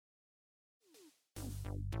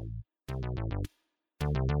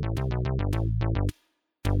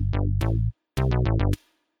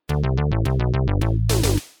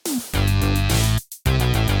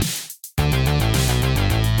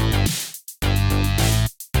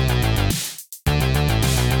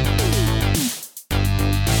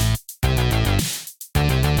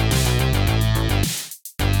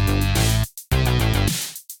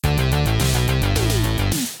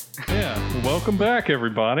Welcome back,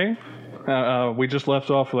 everybody. We just left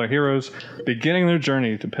off with our heroes beginning their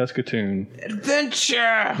journey to Pescatoon.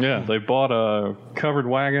 Adventure! Yeah, they bought a covered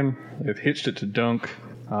wagon. They've hitched it to Dunk.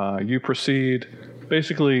 You proceed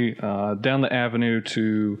basically down the avenue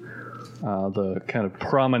to the kind of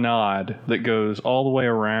promenade that goes all the way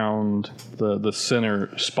around the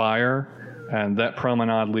center spire, and that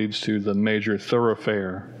promenade leads to the major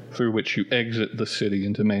thoroughfare through which you exit the city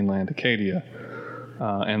into mainland Acadia.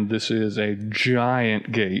 And this is a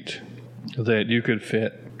giant gate that you could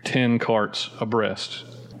fit 10 carts abreast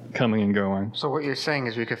coming and going. So what you're saying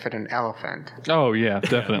is we could fit an elephant. Oh, yeah,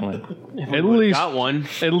 definitely. At least got one.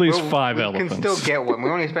 At least 5 we elephants. We can still get one. We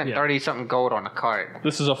only spent 30-something gold on a cart.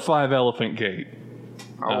 This is a 5-elephant gate.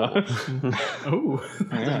 Oh.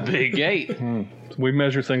 That's a big gate. We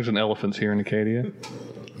measure things in elephants here in Acadia.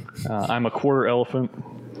 I'm a quarter elephant.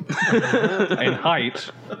 In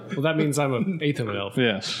height. Well, that means I'm an eighth of an elf.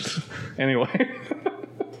 Yes. Anyway.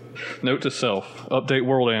 Note to self. Update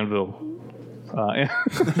World Anvil.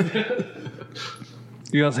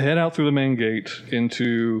 You guys head out through the main gate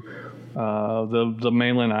into the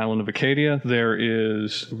mainland island of Acadia. There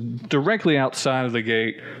is, directly outside of the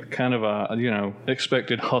gate, kind of a,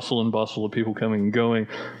 expected hustle and bustle of people coming and going.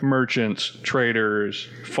 Merchants, traders,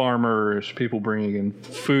 farmers, people bringing in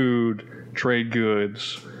food, trade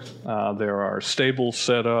goods. There are stables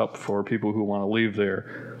set up for people who want to leave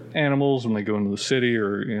their animals when they go into the city,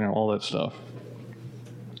 or all that stuff.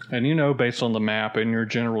 And based on the map and your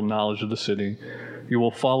general knowledge of the city, you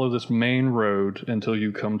will follow this main road until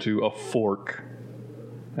you come to a fork.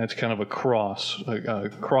 That's kind of a crossroads,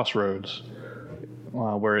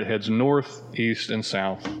 where it heads north, east, and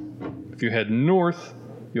south. If you head north,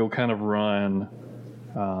 you'll kind of run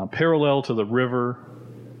parallel to the river,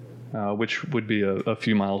 which would be a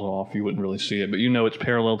few miles off. You wouldn't really see it, but it's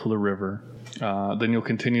parallel to the river. Then you'll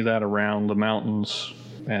continue that around the mountains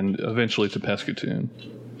and eventually to Pescatoon.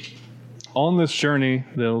 On this journey,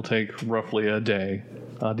 that'll take roughly a day.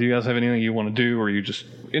 Do you guys have anything you want to do, or are you just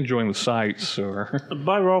enjoying the sights? Or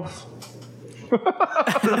Bye, Rolf. We're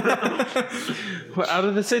out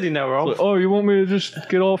of the city now, Rolf. So, you want me to just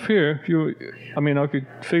get off here? I could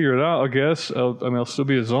figure it out, I guess. I'll still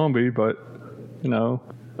be a zombie, but,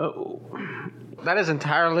 That is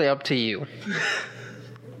entirely up to you.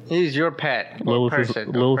 He's your pet.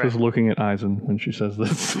 Lilith is looking at Eisen when she says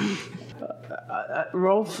this.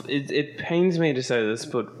 Rolf, it pains me to say this,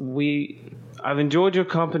 but I've enjoyed your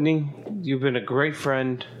company. You've been a great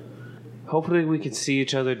friend. Hopefully we can see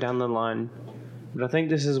each other down the line. But I think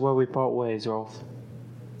this is where we part ways, Rolf.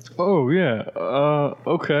 Oh, yeah.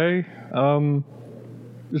 Okay.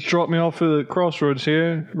 Just drop me off at the crossroads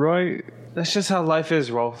here, right? That's just how life is,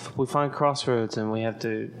 Rolf. We find crossroads and we have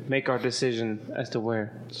to make our decision as to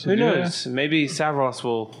where. Who knows? Maybe Savros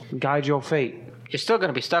will guide your fate. You're still going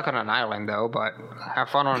to be stuck on an island, though, but have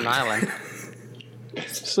fun on an island.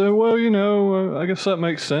 So, well, I guess that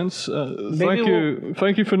makes sense.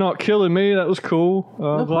 Thank you for not killing me. That was cool.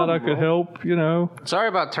 No glad I problem, could help, Sorry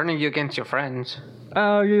about turning you against your friends.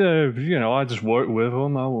 I just worked with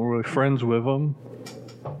them. I wasn't really friends with them.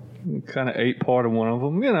 Kind of ate part of one of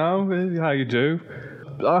them. How you do.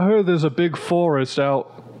 I heard there's a big forest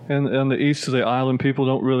out in the east of the island people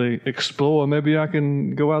don't really explore. Maybe I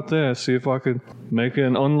can go out there, see if I could make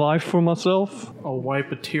an unlife for myself. I'll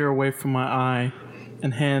wipe a tear away from my eye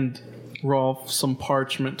and hand Rolf some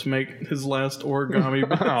parchment to make his last origami.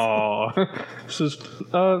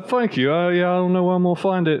 Thank you. I don't know where I'm going to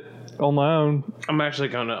find it on my own. I'm actually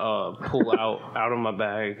going to pull out of my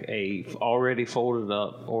bag a already folded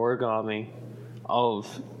up origami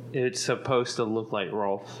of... It's supposed to look like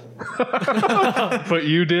Rolf. But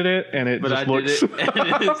you did it, and it just looks... But I did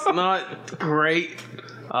it, and it's not great.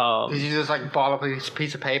 Did you just, ball up a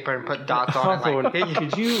piece of paper and put dots on it?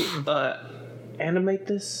 Could you animate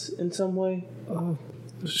this in some way?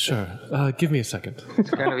 Sure. Give me a second. It's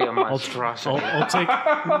going to be a monstrosity. I'll take...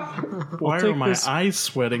 Why are my eyes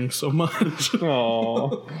sweating so much?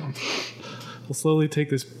 Aww. I'll slowly take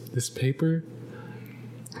this paper...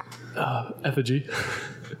 effigy...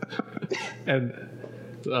 and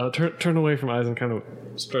turn away from Eisen, kind of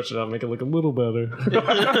stretch it out, make it look a little better.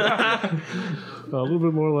 A little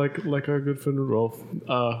bit more like our good friend Rolf.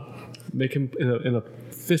 Make him in a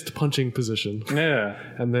fist punching position. Yeah.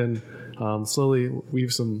 And then slowly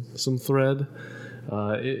weave some thread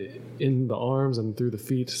in the arms and through the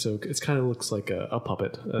feet, so it kind of looks like a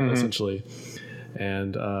puppet essentially,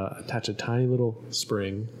 and attach a tiny little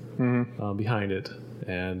spring behind it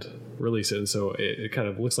and release it, and so it kind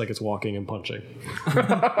of looks like it's walking and punching.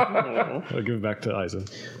 I'll give it back to Eisen.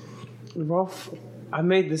 Rolf, I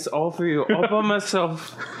made this all for you, all by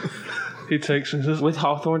myself, He takes and says, with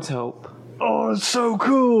Hawthorne's help. "Oh, it's so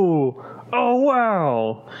cool! Oh,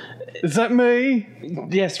 wow! Is that me?"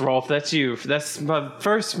 Yes, Rolf, that's you. That's my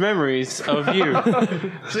first memories of you.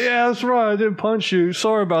 So, yeah, that's right. I didn't punch you.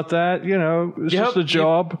 Sorry about that. You know, it's just a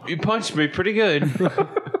job. You punched me pretty good.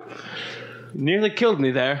 Nearly killed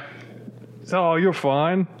me there. Oh, you're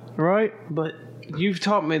fine, right? But you've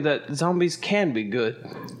taught me that zombies can be good.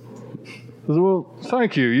 Well,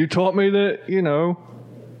 thank you. You taught me that, you know,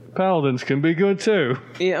 paladins can be good too.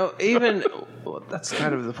 You know, even well, that's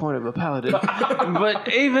kind of the point of a paladin.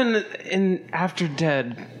 But even after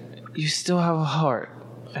dead, you still have a heart,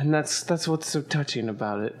 and that's what's so touching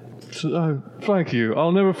about it. So, thank you.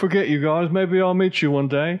 I'll never forget you guys. Maybe I'll meet you one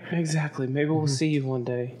day. Exactly. Maybe we'll see you one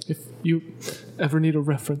day. If you ever need a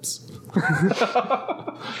reference.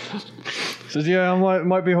 Says, yeah, it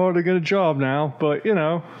might be hard to get a job now, but, you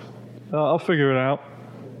know, I'll figure it out.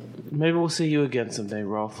 Maybe we'll see you again someday,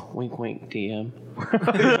 Rolf. Wink, wink, DM.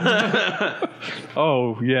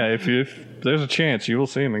 Oh, yeah, if there's a chance, you will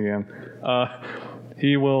see him again.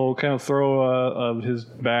 He will kind of throw his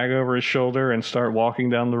bag over his shoulder and start walking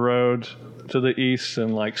down the road to the east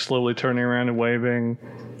and, like, slowly turning around and waving.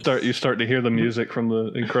 You start to hear the music from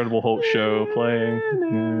the Incredible Hulk show playing.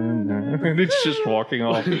 And he's just walking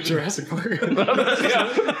off. Jurassic Park.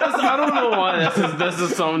 I don't know why that's the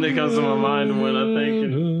song that comes to my mind when I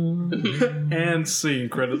think. And scene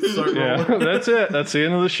credits start Yeah, rolling. that's it. That's the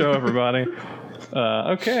end of the show, everybody.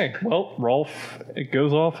 Okay, well, Rolf it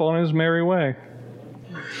goes off on his merry way.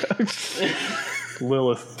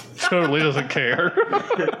 Lilith totally doesn't care.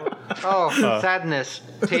 Oh, sadness,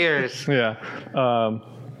 tears. Yeah.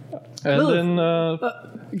 And Lilith,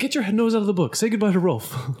 then, get your nose out of the book. Say goodbye to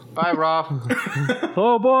Rolf. Bye, Rob.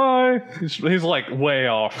 oh boy, he's like way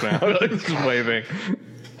off now. He's waving.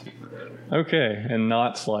 Okay, and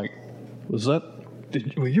Knott's like,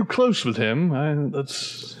 were you close with him? That's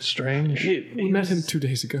strange. We met him 2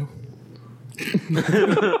 days ago.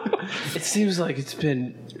 It seems like it's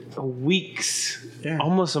been weeks,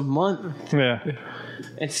 almost a month. Yeah.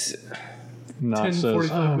 It's 10, Ten says,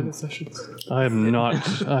 45-minute sessions. I'm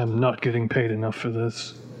not getting paid enough for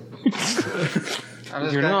this.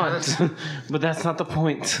 you're not, but that's not the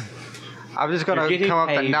point. I'm just gonna You're getting come up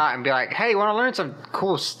to paid. Knot and be like, "Hey, want to learn some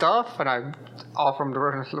cool stuff?" And I offer him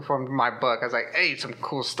from my book. I was like, "Hey, some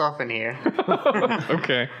cool stuff in here."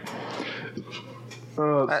 Okay.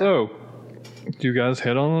 So, do you guys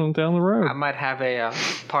head on down the road? I might have a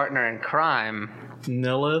partner in crime.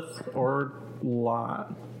 Nilith or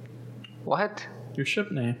Lot. What? Your ship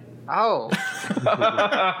name. Oh,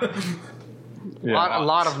 Yeah. a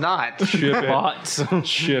lot of knots. Ship it. Lots.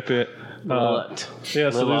 Ship it. Lot.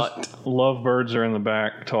 Yeah, so Lot. there's lovebirds are in the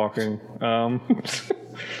back talking. I'm just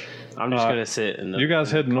gonna sit in the. You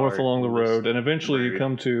guys head north cart along the and just- road, and eventually you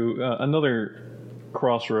come to another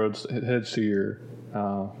crossroads that heads to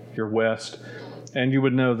your west, and you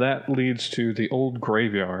would know that leads to the old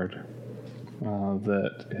graveyard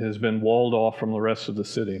that has been walled off from the rest of the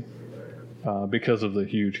city because of the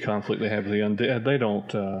huge conflict they have with the undead.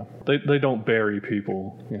 They don't bury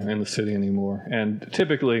people in the city anymore, and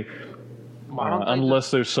typically. Why don't they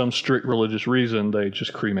Unless there's some strict religious reason, they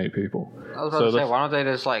just cremate people. I was about to say, why don't they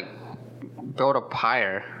just like build a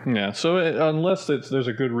pyre? Yeah, so unless there's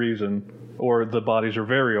a good reason, or the bodies are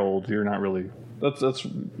very old, you're not really. That's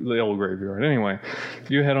the old graveyard. Anyway,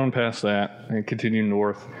 you head on past that and continue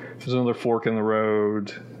north. There's another fork in the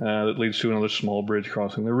road that leads to another small bridge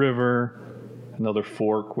crossing the river. Another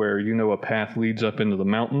fork where a path leads up into the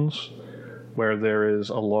mountains, where there is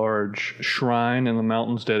a large shrine in the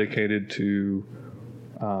mountains dedicated to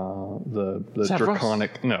the Sephiroth?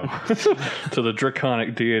 draconic to the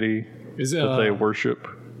draconic deity Is that they worship.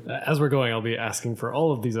 As we're going, I'll be asking for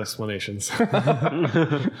all of these explanations.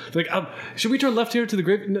 Like, should we turn left here to the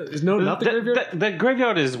grave? No, not the graveyard. That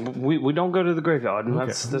graveyard is we don't go to the graveyard. And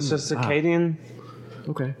That's just Acadian.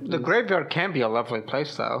 Okay. The graveyard can be a lovely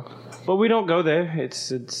place, though. But we don't go there.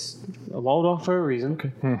 It's walled off for a reason.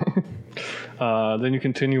 Okay. Then you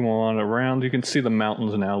continue on around. You can see the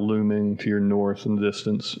mountains now looming to your north in the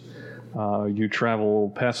distance. You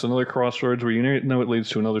travel past another crossroads where you know it leads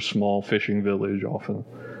to another small fishing village often,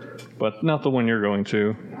 but not the one you're going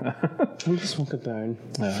to. This one could burn.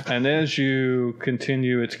 Yeah. And as you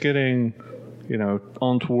continue, it's getting,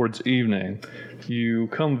 on towards evening. You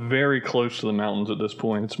come very close to the mountains at this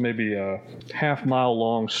point. It's maybe a half-mile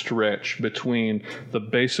long stretch between the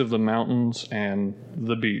base of the mountains and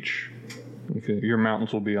the beach. Okay, your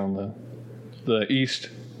mountains will be on the east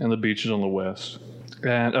and the beach is on the west.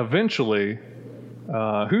 And eventually,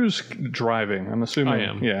 who's driving? I'm assuming. I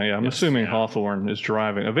am. Yeah. I'm assuming Hawthorne is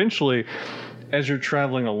driving. Eventually, as you're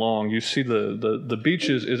traveling along, you see the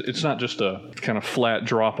beaches. It's not just a kind of flat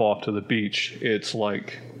drop off to the beach. It's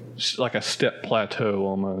like a step plateau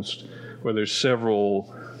almost, where there's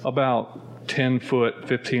several about 10-foot,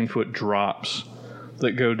 15-foot drops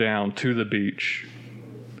that go down to the beach.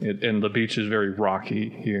 And the beach is very rocky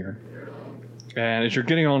here. And as you're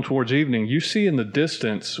getting on towards evening, you see in the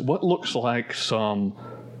distance what looks like some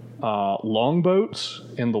longboats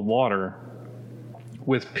in the water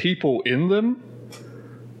with people in them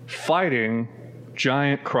fighting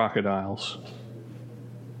giant crocodiles.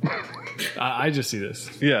 I just see this.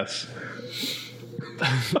 Yes.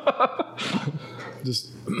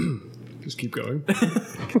 Just keep going.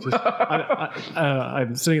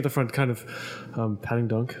 I'm sitting at the front, kind of patting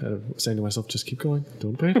Dunk, saying to myself, "Just keep going.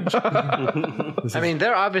 Don't pay attention." I mean,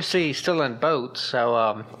 they're obviously still in boats,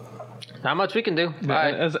 so not much we can do.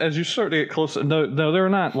 As you start to get closer, no, they're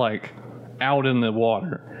not like out in the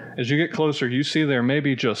water. As you get closer, you see they're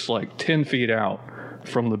maybe just like 10 feet out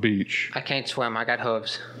from the beach. I can't swim. I got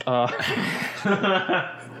hooves. I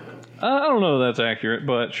don't know if that's accurate,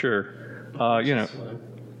 but sure.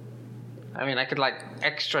 I mean, I could like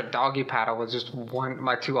extra doggy paddle with just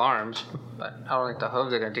my 2 arms, but I don't think the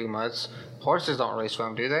hooves are gonna do much. Horses don't really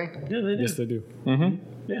swim, do they? Yeah, they do. Yes, they do.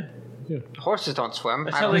 Yeah. Horses don't swim.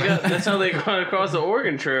 That's how they got across the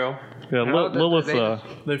Oregon Trail. Yeah, Lilith.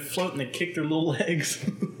 They float and they kick their little legs.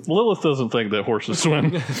 Lilith doesn't think that horses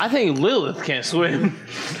swim. I think Lilith can't swim.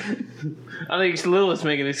 I think Lilith's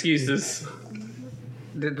making excuses.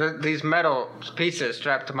 These metal pieces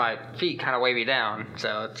strapped to my feet kind of weigh me down,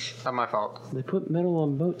 so it's not my fault. They put metal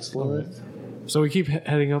on boats, Lilith. So we keep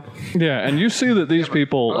heading up. Yeah, and you see that these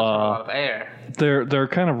people, Boats are a lot of air. they're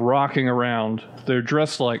kind of rocking around. They're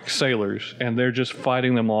dressed like sailors, and they're just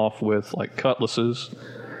fighting them off with like cutlasses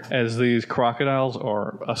as these crocodiles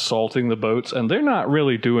are assaulting the boats, and they're not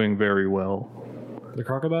really doing very well. The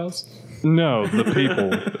crocodiles? No, the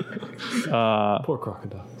people. Poor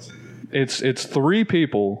crocodiles. It's 3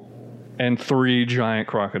 people and 3 giant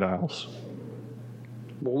crocodiles.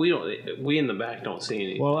 Well, we in the back don't see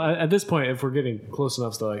any. Well, at this point, if we're getting close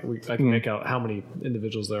enough so I can make out how many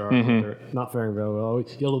individuals there are, they're not faring very well. We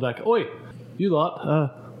yell back, "Oi, you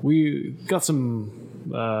lot! We got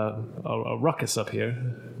some a ruckus up here.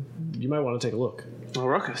 You might want to take a look." A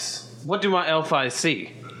ruckus. What do my elf eyes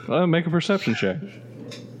see? Make a perception check.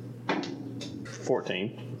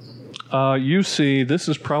 14. You see, this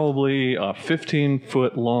is probably a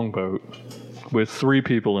 15-foot longboat with 3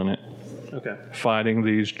 people in it. Okay. Fighting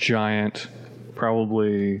these giant,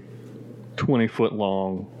 probably 20-foot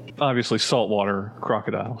long, obviously saltwater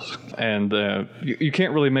crocodiles. And you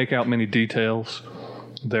can't really make out many details.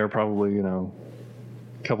 They're probably, a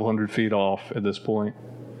couple hundred feet off at this point.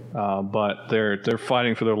 But they're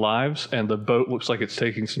fighting for their lives, and the boat looks like it's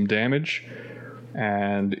taking some damage.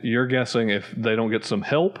 And you're guessing if they don't get some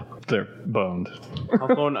help, they're boned.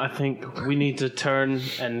 Hawthorne, I think we need to turn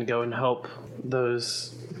and go and help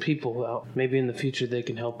those people out. Maybe in the future they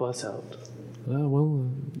can help us out.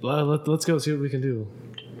 Let's go see what we can do.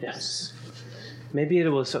 Yes. Maybe it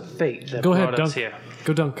was fate that Go brought ahead, us Dunk. here.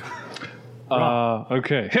 Go Dunk.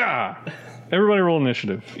 Okay. Yeah. Everybody roll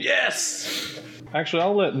initiative. Yes! Actually,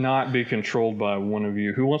 I'll let Not be controlled by one of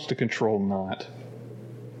you. Who wants to control Not?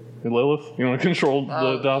 Hey, Lilith, you want to control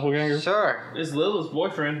the doppelganger? Sure. It's Lilith's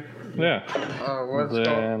boyfriend. Yeah.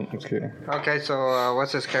 Okay. Okay, so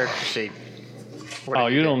what's his character sheet? What Oh,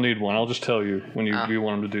 did you he do? don't need one. I'll just tell you when you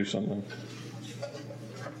want him to do something.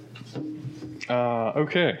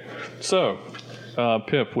 Okay. So,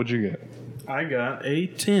 Pip, what'd you get? I got a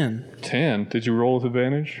 10. 10. Did you roll with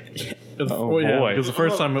advantage? Oh, yeah, boy. because the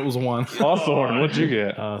first time it was 1. Hawthorne, what'd you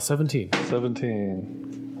get? 17. 17.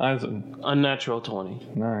 Eisen. Unnatural 20.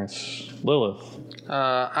 Nice. Lilith.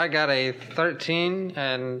 I got a 13,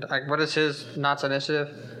 and what is his Knott's initiative?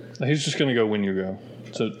 He's just going to go when you go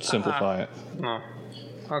to simplify it. Oh.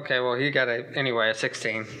 Okay, well, he got a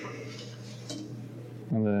 16.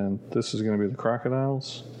 And then this is going to be the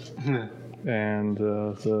crocodiles. And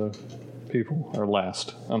the people are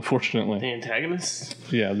last, unfortunately. The antagonists?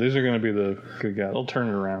 Yeah, these are going to be the good guys. I'll turn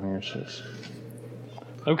it around here. So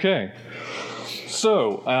okay.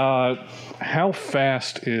 So, how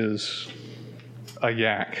fast is a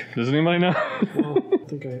yak? Does anybody know?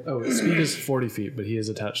 Speed is 40 feet, but he is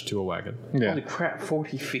attached to a wagon. Yeah. Holy crap,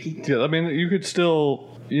 40 feet? Yeah, I mean, you could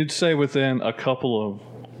still, you'd say within a couple of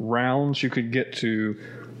rounds, you could get to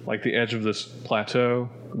like the edge of this plateau,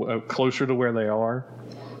 closer to where they are,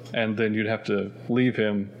 and then you'd have to leave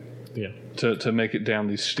him Yeah. to make it down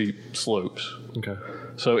these steep slopes. Okay.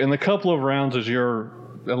 So in the couple of rounds,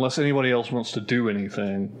 unless anybody else wants to do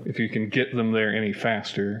anything, if you can get them there any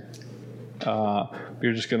faster,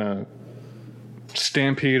 you're just gonna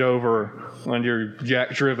stampede over on your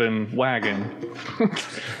yak-driven wagon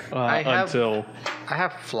I have- until. I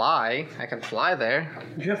have fly. I can fly there.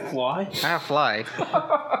 You have fly? I have fly.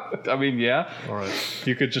 I mean, yeah, All right.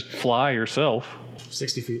 you could just fly yourself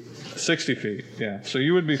 60 feet. 60 feet. Yeah, so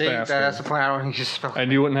you would be See, faster, that's the point. I don't need to spell. and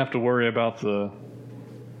you wouldn't have to worry about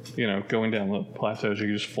going down the plateaus. You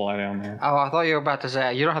could just fly down there. Oh, I thought you were about to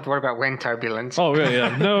say you don't have to worry about wind turbulence. Oh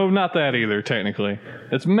yeah. No, not that either. Technically,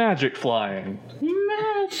 it's magic flying.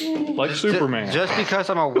 Like Superman. Just because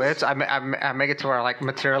I'm a witch, I make it to where I like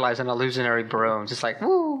materialize an illusionary broom. Just like,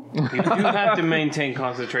 woo. You do have to maintain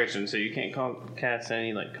concentration, so you can't cast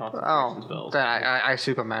any like concentration Oh, spells. then I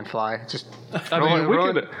Superman fly. Just I mean,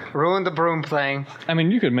 ruin the broom thing. I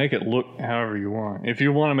mean, you could make it look however you want. If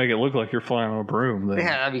you want to make it look like you're flying on a broom, then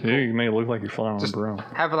Yeah, that'd be cool. you can make it look like you're flying on a broom.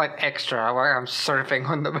 Have it like extra where I'm surfing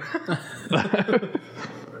on the.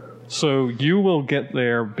 So you will get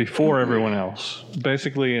there before everyone else.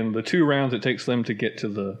 Basically, in the 2 rounds it takes them to get to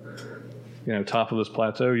the, top of this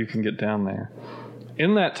plateau, you can get down there.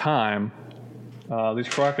 In that time, these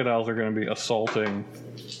crocodiles are going to be assaulting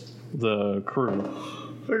the crew.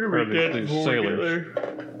 They're Or these sailors.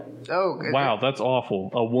 Oh, Wow, that's awful.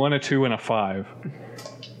 A 1, a 2, and a 5.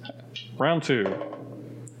 Round 2.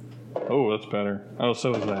 Oh, that's better. Oh,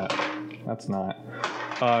 so is that. That's not.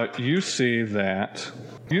 You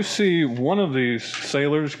see one of these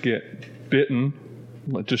sailors get bitten,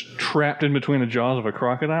 like just trapped in between the jaws of a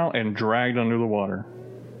crocodile and dragged under the water.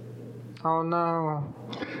 Oh no.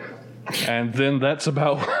 And then that's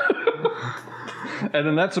about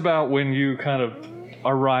when you kind of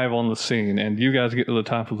arrive on the scene and you guys get to the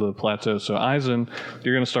top of the plateau. So Eisen,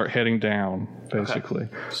 you're going to start heading down, basically.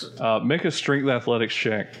 Okay. Make a strength athletics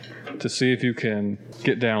check to see if you can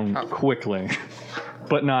get down quickly,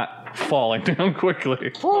 but not falling down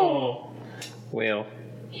quickly. Oh. Well.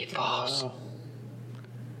 He falls.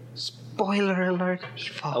 Spoiler alert. He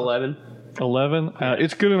falls. 11. 11?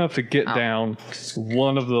 It's good enough to get down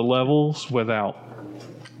one of the levels without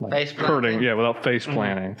Face hurting. planting. Yeah, without face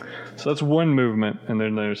planting. So that's one movement, and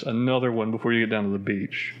then there's another one before you get down to the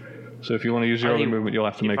beach. So if you want to use your other movement, you'll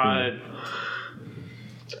have to make If one.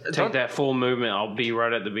 I take that full movement, I'll be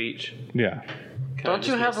right at the beach. Yeah. Can I Don't just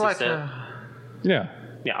you have Misty like step? a? Yeah.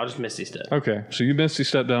 Yeah, I'll just Misty step. Okay. So you misty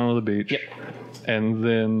step down to the beach. Yep. And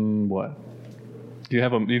then what?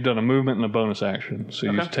 You've done a movement and a bonus action. So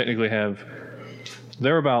you Okay. technically have.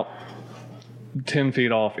 They're about 10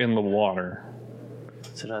 feet off in the water.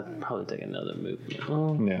 So I'd probably take another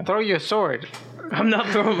movement. Yeah. Throw your sword. I'm not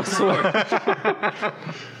throwing my sword.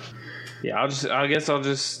 Yeah, I guess I'll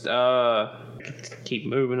just keep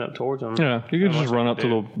moving up towards them. Yeah. You can Not just much run I out can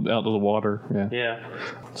to do. out to the water. Yeah. Yeah.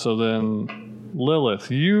 So then,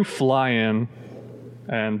 Lilith, you fly in,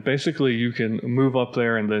 and basically you can move up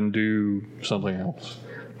there and then do something else.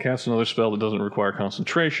 Cast another spell that doesn't require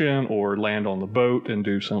concentration, or land on the boat and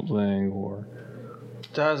do something, or...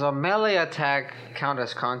 Does a melee attack count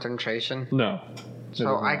as concentration? No.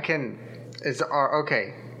 So I can.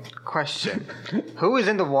 Okay. Question. Who is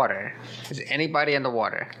in the water? Is anybody in the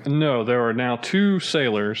water? No, there are now 2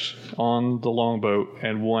 sailors on the longboat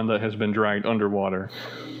and one that has been dragged underwater,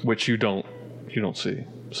 which you don't see.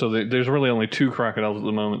 So there's really only 2 crocodiles at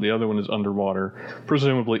the moment. The other one is underwater,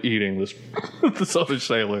 presumably eating this this other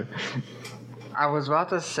sailor. I was about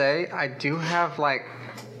to say I do have like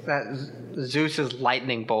that Zeus's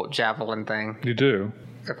lightning bolt javelin thing. You do.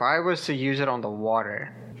 If I was to use it on the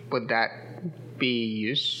water, would that be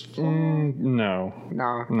useful? No.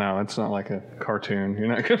 No. It's not like a cartoon. You're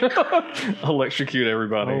not gonna electrocute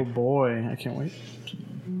everybody. Oh boy, I can't wait.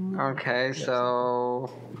 Okay, so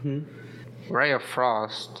Ray of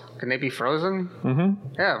Frost. Can they be frozen?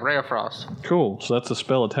 Mm-hmm. Yeah, Ray of Frost. Cool. So that's a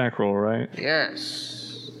spell attack roll, right?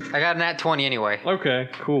 Yes. I got a nat 20 anyway. Okay.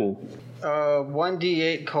 Cool.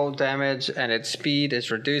 1d8 cold damage, and its speed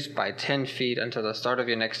is reduced by 10 feet until the start of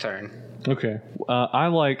your next turn. Okay. I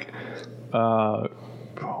like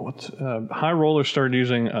High Roller started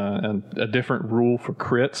using a different rule for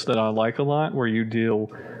crits that I like a lot, where you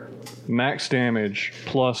deal max damage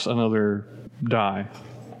plus another die,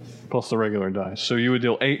 plus the regular die. So you would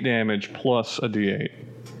deal 8 damage plus a d8.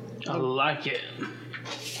 I like it.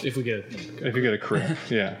 If we get If you get a crit,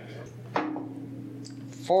 yeah.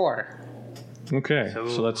 4. Okay,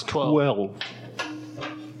 so that's 12.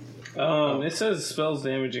 12. It says spells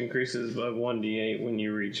damage increases by 1d8 when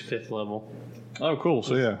you reach 5th level. Oh, cool.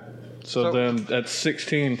 So yeah. So then that's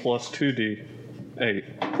 16 plus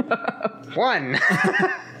 2d8. 1.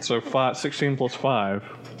 So 16 plus 5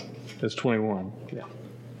 is 21. Yeah.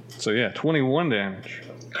 So yeah, 21 damage.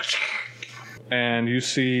 And you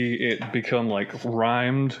see it become like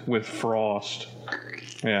rimed with frost.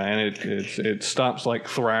 Yeah, and it stops like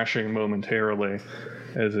thrashing momentarily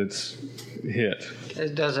as it's hit.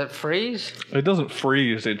 Does it freeze? It doesn't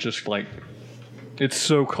freeze, it just like it's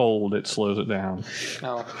so cold it slows it down.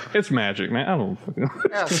 No. It's magic, man. I don't fucking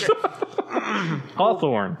Yeah, okay.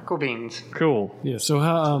 Hawthorne. Cool beans. Cool. Yeah, so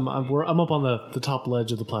how, I'm up on the top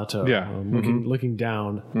ledge of the plateau. Yeah. Looking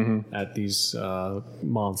down at these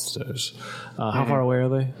monsters. How far away are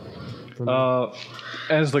they?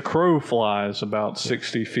 As the crow flies about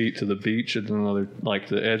 60 feet to the beach and then another, like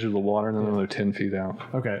the edge of the water, and then another 10 feet out.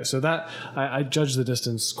 Okay, so that I judge the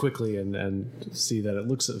distance quickly and see that it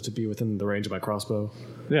looks to be within the range of my crossbow.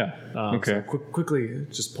 Yeah. Okay. So quickly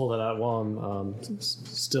just pull that out while I'm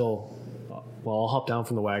still. Well, I'll hop down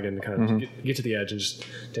from the wagon and kind of get to the edge and just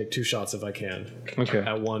take 2 shots if I can. Okay.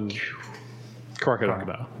 At one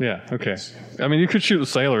Crocodile. Yeah, okay. I mean, you could shoot the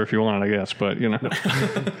sailor if you wanted, I guess, but, you know.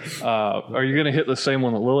 Are you going to hit the same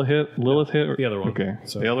one that Lilith hit? Or? The other one. Okay.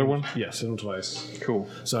 So, the other one? Yes, hit him twice. Cool.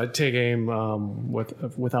 So I'd take aim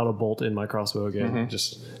without a bolt in my crossbow again,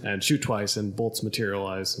 and shoot twice, and bolts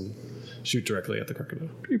materialize and shoot directly at the crocodile.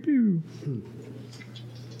 Pew, pew.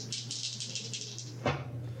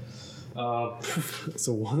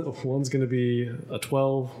 So one's going to be a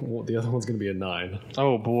 12, the other one's going to be a 9.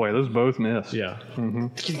 Oh, boy. Those both miss. Yeah.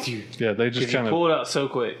 Yeah, they just kind of... Pull it out so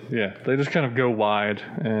quick. Yeah, they just kind of go wide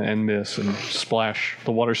and miss and splash.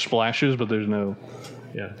 The water splashes, but there's no...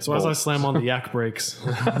 Yeah. So as I slam on the yak brakes,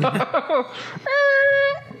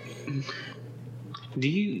 Do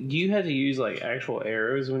you have to use like actual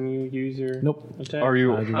arrows when you use your Nope. attack? Are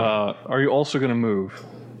you also going to move?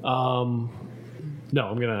 no,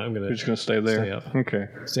 I'm gonna You're just going to stay there? Stay up. Okay.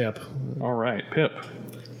 stay up. All right, Pip.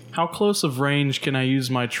 How close of range can I use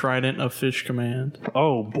my Trident of Fish command?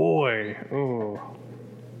 Oh, boy. Oh.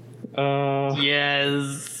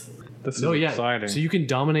 Yes. This is Oh yeah. exciting. So you can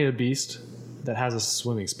dominate a beast that has a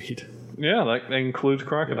swimming speed. Yeah, that includes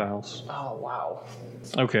crocodiles. Oh wow.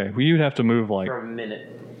 Okay, well, you'd have to move like For a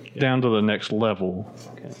minute. down to the next level,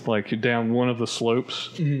 like down one of the slopes,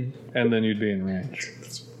 and then you'd be in range.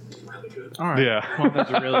 All right. Yeah,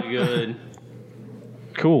 That's really good.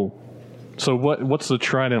 cool. So what's the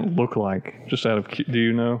trident look like? Just out of do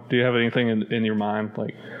you know? Do you have anything in your mind?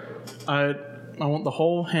 Like, I want the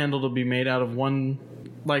whole handle to be made out of one,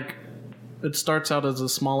 like, it starts out as a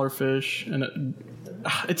smaller fish, and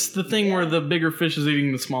it's the thing where the bigger fish is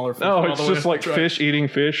eating the smaller fish. oh, all it's the way just up like the trident. fish eating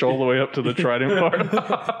fish all the way up to the trident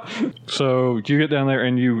part. So you get down there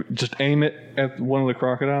and you just aim it at one of the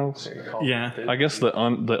crocodiles. Yeah. I guess the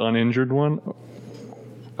uninjured one.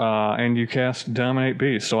 And you cast Dominate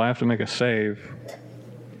Beast, so I have to make a save.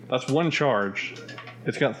 That's one charge.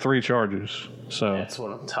 It's got 3 charges, so That's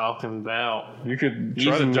what I'm talking about. you could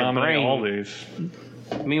try Using to your dominate brain. all these.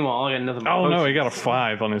 Meanwhile, I got nothing. but Oh no, he potions. got a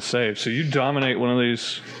 5 on his save, so you dominate one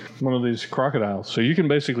of these crocodiles. So you can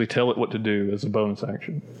basically tell it what to do as a bonus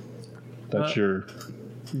action. That's your.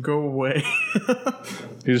 Go away.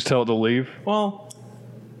 You just tell it to leave. Well,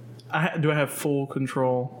 do I have full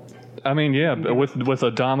control? I mean, yeah, but with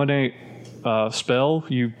a dominate spell,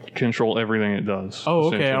 you control everything it does. Oh,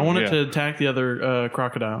 okay. I essentially. wanted Yeah. to attack the other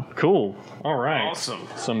crocodile. Cool. All right. Awesome.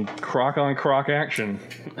 Some croc on croc action.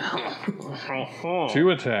 2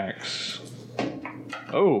 attacks.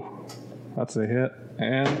 Oh, that's a hit,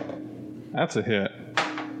 and that's a hit.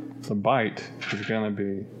 The bite is gonna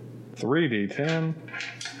be 3d10.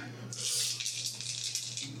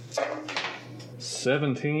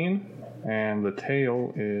 17, and the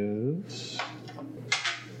tail is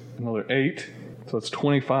another 8, so it's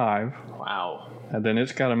 25. Wow. And then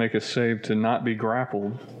it's got to make a save to not be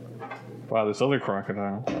grappled by this other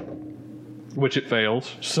crocodile, which it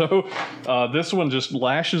fails. So this one just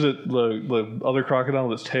lashes at the other crocodile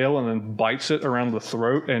with its tail and then bites it around the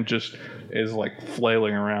throat and just is like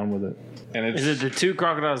flailing around with it. And it's Is it the 2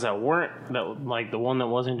 crocodiles that weren't like the one that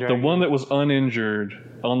wasn't the dragging? one that was uninjured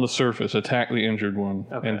on the surface attacked the injured one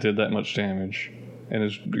and did that much damage. and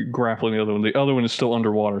is grappling the other one. The other one is still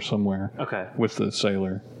underwater somewhere Okay. with the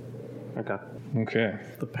sailor. Okay. Okay.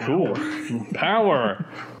 The power. Cool. Power.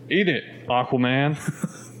 Eat it, Aquaman.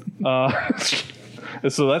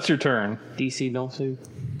 So that's your turn. DC, don't sue.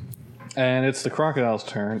 And it's the crocodile's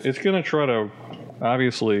turn. It's going to try to,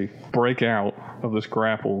 obviously, break out of this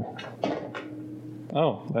grapple.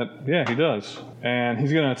 Oh, yeah, he does. And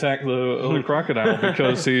he's going to attack the other crocodile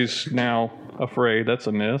because he's now afraid. That's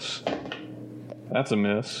a miss. That's a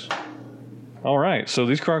miss. All right, so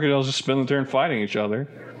these crocodiles just spend the turn fighting each other.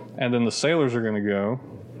 And then the sailors are going to go.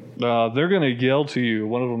 They're going to yell to you.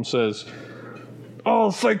 One of them says,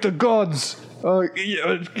 "Oh, thank the gods!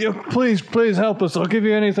 Please help us. I'll give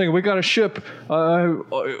you anything. We got a ship.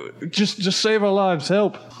 Just save our lives.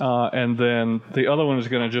 Help!" And then the other one is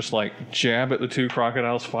going to just like jab at the two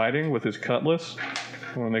crocodiles fighting with his cutlass.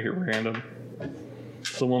 I'm going to make it random.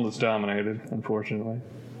 It's the one that's dominated, unfortunately.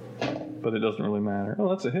 But it doesn't really matter. Oh,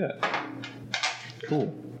 that's a hit.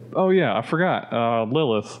 Cool. Oh, yeah, I forgot.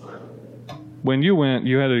 Lilith, when you went,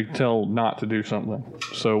 you had to tell not to do something.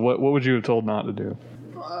 So what would you have told not to do?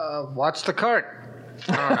 Watch the cart.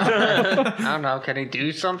 I don't know. Can he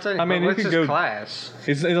do something? I mean, what's you could his go- class?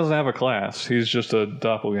 He doesn't have a class. He's just a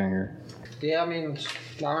doppelganger. Yeah, I mean,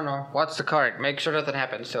 I don't know. Watch the cart. Make sure nothing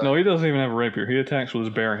happens to No, it. he doesn't even have a rapier. He attacks with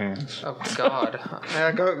his bare hands. Oh God!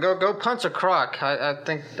 Go punch a croc. I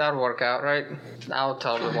think that'll work out, right? I'll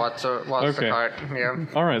tell him to watch the Okay. cart. Yeah.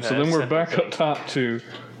 All right, so then we're back up top to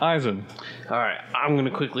Eisen. All right, I'm going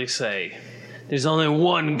to quickly say there's only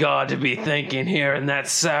one god to be thanking here, and that's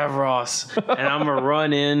Savros. And I'm going to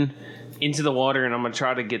run into the water, and I'm going to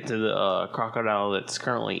try to get to the crocodile that's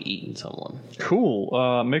currently eating someone.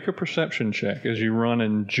 Cool. Make a perception check as you run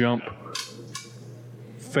and jump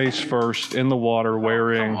face first in the water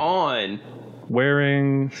Come on.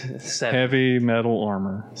 wearing 7. heavy metal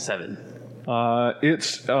armor. 7.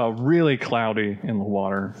 It's really cloudy in the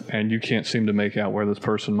water, and you can't seem to make out where this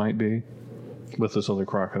person might be with this other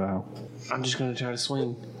crocodile. I'm just going to try to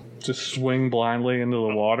swing. Just swing blindly into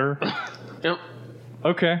the water. Yep.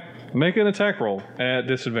 Okay. Make an attack roll at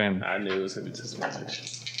disadvantage. I knew it was going to be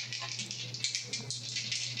disadvantage.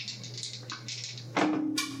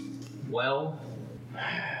 Well,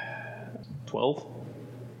 12.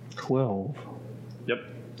 12. Yep.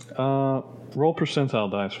 Roll percentile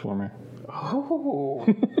dice for me. Oh.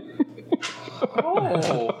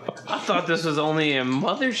 Oh. I thought this was only a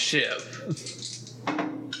mothership.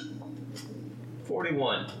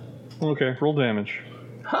 41. Okay, roll damage.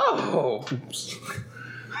 Oh. Oops.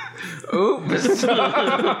 Oops.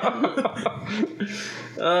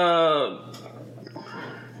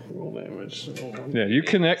 Roll damage. Yeah, you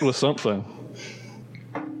connect with something.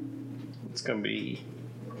 It's gonna be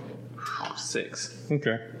 6.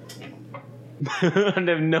 Okay. I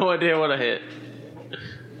have no idea what I hit.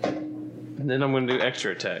 And then I'm gonna do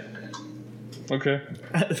extra attack. Okay.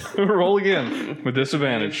 Roll again with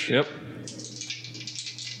disadvantage. Yep.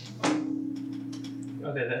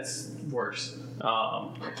 Okay, that's worse.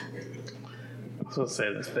 I was gonna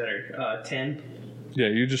say that's better. 10. Yeah,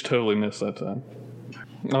 you just totally missed that time.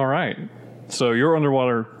 All right. So you're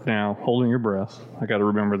underwater now, holding your breath. I got to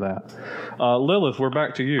remember that. Lilith, we're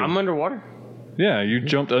back to you. I'm underwater. Yeah, you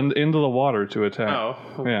jumped into the water to attack.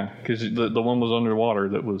 Oh. Yeah, because the one was underwater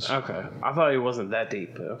that was. Okay. I thought it wasn't that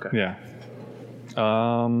deep, but okay. Yeah.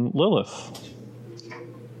 Lilith.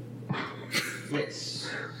 Yes.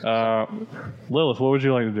 Lilith, what would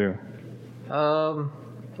you like to do?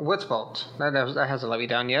 Wits bolt. That hasn't let me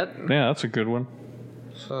down yet. Yeah, that's a good one.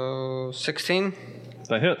 So 16.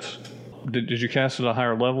 That hits. Did you cast it at a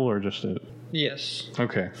higher level or just it? Yes.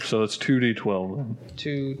 Okay, so that's 2d12 then.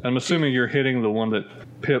 2. I'm assuming you're hitting the one that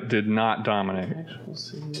Pip did not dominate.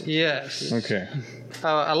 Yes. Okay.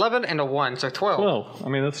 11 and a 1, so 12. 12. I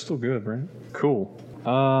mean, that's still good, right? Cool.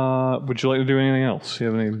 Would you like to do anything else? You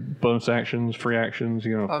have any bonus actions, free actions?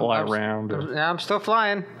 You gonna fly around? Or? I'm still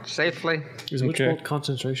flying safely. Is Witch Bolt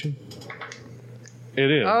concentration? It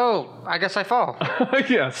is. Oh, I guess I fall.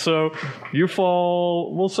 Yeah, so you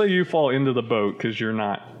fall, we'll say you fall into the boat because you're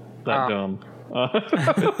not that dumb.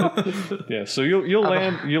 Yeah, so you'll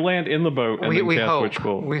land in the boat and we then cast hope. Witch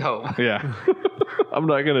Bolt. We hope. Yeah. I'm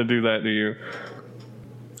not going to do that to you.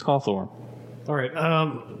 Hawthorne. All right.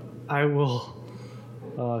 I will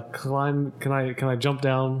climb. Can I jump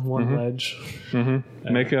down one ledge?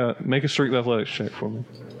 Mm-hmm. Make a strength athletics check for me.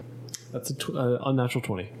 That's a unnatural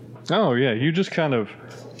 20. Oh, yeah. You just kind of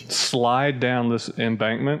slide down this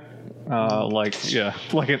embankment like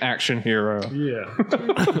an action hero. Yeah.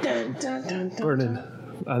 Burning.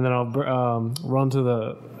 And then I'll run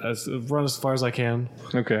run as far as I can.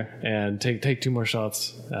 Okay. And take 2 more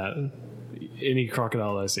shots at any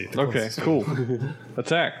crocodile I see. Okay, cool.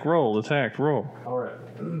 Attack, roll. All right.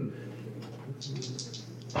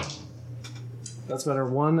 That's better.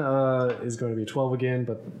 One is going to be 12 again,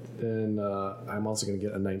 but then I'm also going to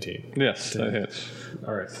get a 19. Yes, that hits.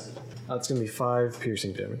 All right. That's going to be 5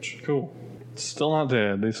 piercing damage. Cool. Still not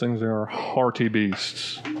dead. These things are hearty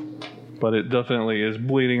beasts. But it definitely is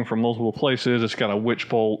bleeding from multiple places. It's got a witch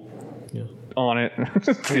bolt Yeah. on it.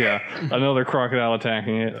 Yeah, another crocodile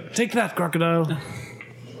attacking it. Take that, crocodile.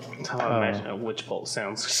 That's how I imagine a witch bolt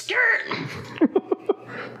sounds. Skirt!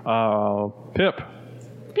 Pip.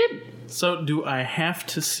 So, do I have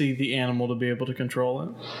to see the animal to be able to control it?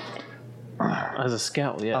 As a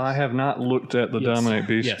scout, yes. I have not looked at the Yes. dominate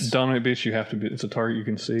beast. Yes. Dominate beast, you have to be. It's a target you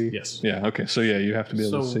can see. Yes. Yeah. Okay. So yeah, you have to be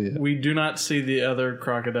able So, to see it. we do not see the other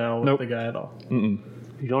crocodile with Nope. the guy at all. You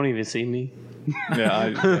don't even see me. Yeah.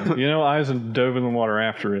 You know, Eisen dove in the water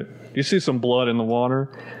after it. You see some blood in the water,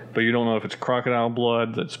 but you don't know if it's crocodile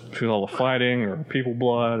blood that's from all the fighting, or people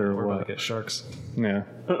blood, or We're about what. to get sharks. Yeah.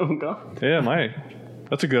 Oh, God. Yeah, might.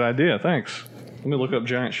 That's a good idea. Thanks. Let me look up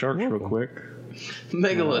giant sharks real quick.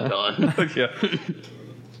 Megalodon. Yeah.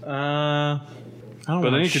 I don't But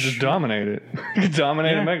then wanna you could just dominate it. You could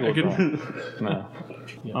dominate a Yeah, I could- megalodon. No.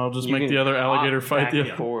 I'll just You make can the other alligator hop fight back the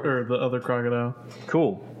and forth. or the other crocodile.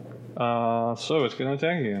 Cool. So it's going to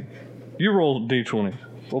attack again. You roll d20.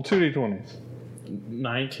 Roll 2 d20s.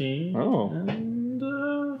 19. Oh. And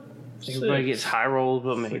Everybody gets high rolls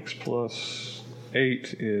but me. 6 plus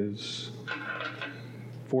 8 is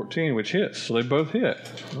 14, which hits. So they both hit.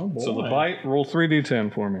 Oh boy. So the bite, roll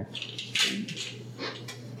 3d10 for me.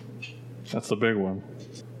 That's the big one.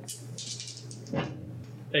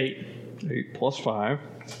 8. 8 plus 5.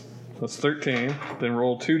 That's 13. Then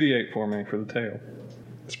roll 2d8 for me for the tail.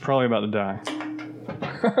 It's probably about to die.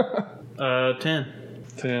 10.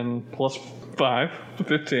 10 plus 5,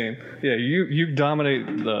 15. Yeah, you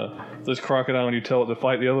dominate this crocodile and you tell it to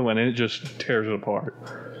fight the other one, and it just tears it apart.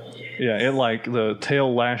 Yeah, it like the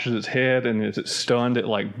tail lashes its head, and as it's stunned, it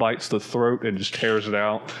like bites the throat and just tears it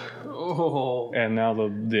out. Oh. And now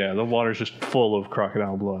the water's just full of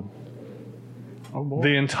crocodile blood. Oh boy.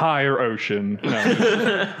 The entire ocean.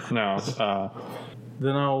 No,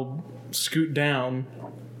 Then I'll scoot down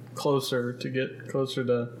closer to get closer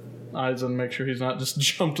to Eisen, make sure he's not just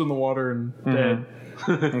jumped in the water and dead.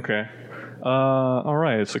 okay. All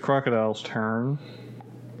right, it's the crocodile's turn.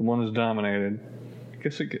 The one is dominated. I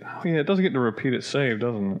guess it doesn't get to repeat its save,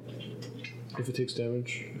 doesn't it? If it takes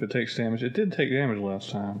damage. If it takes damage. It did take damage last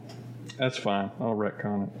time. That's fine. I'll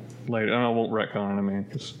retcon it later. I won't retcon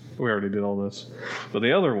it, 'cause we already did all this. But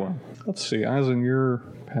the other one. Let's see. Eisen, your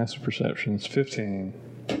passive perception is 15.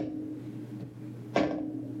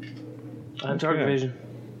 I have dark Okay. vision.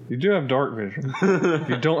 You do have dark vision.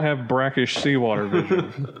 You don't have brackish seawater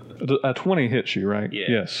vision. A 20 hits you, right? Yeah.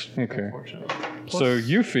 Yes. Okay. Unfortunately. So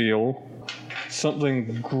you feel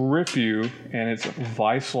something grip you, and it's a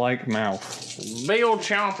vice-like mouth. Big old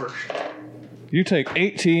chompers. You take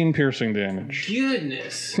 18 piercing damage.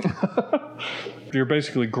 Goodness. You're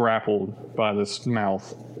basically grappled by this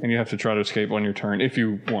mouth, and you have to try to escape on your turn if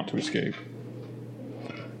you want to escape.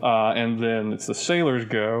 And then it's the sailors'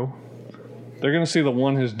 go. They're going to see the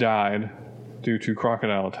one has died due to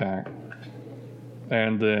crocodile attack.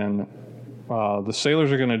 And then the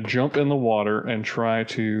sailors are going to jump in the water and try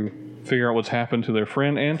to figure out what's happened to their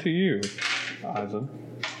friend and to you, Eisen.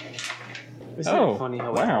 Isn't Oh, it funny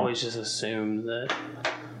how we wow. always just assume that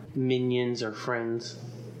minions are friends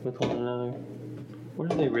with one another? Or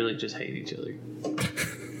do they really just hate each other?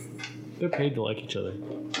 They're paid to like each other.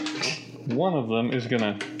 One of them is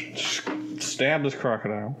going to stab this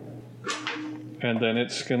crocodile. And then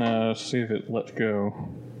it's going to see if it lets go.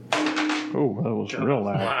 Oh, that was real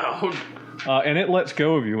loud. Wow. And it lets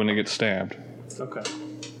go of you when it gets stabbed. Okay.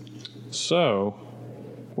 So,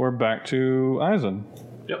 we're back to Eisen.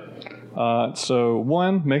 Yep. So,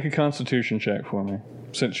 one, make a constitution check for me,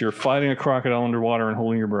 since you're fighting a crocodile underwater and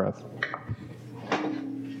holding your breath.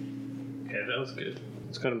 Okay, that was good.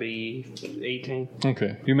 It's going to be 18.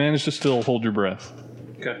 Okay. You managed to still hold your breath.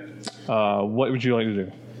 Okay. What would you like to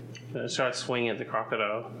do? Let's try to swing at the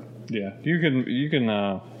crocodile. Yeah, you can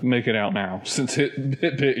make it out now, since it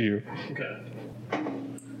bit you. Okay.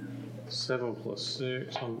 7 plus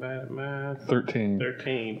 6. I'm bad at math. 13.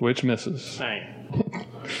 13. Which misses. Dang.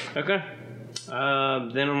 Okay. Then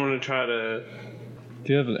I'm going to try to...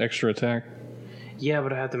 Do you have an extra attack? Yeah,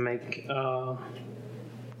 but I have to make... Oh,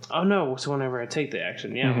 no. So whenever I take the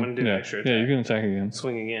action. Yeah, I'm going to do Yeah. the extra attack. Yeah, you can attack again.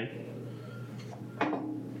 Swing again.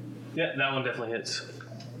 Yeah, that one definitely hits.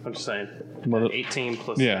 I'm just saying. Well, 18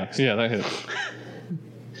 plus Yeah, 6. yeah, that hits.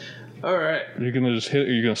 All right. You're gonna just hit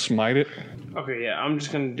it. You're gonna smite it. Okay, yeah, I'm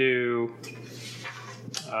just gonna do.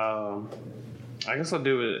 I guess I'll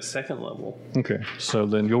do it at second level. Okay, so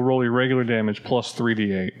then you'll roll your regular damage plus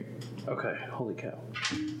 3d8. Okay, holy cow.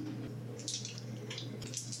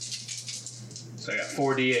 So I got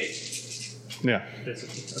 4d8. Yeah.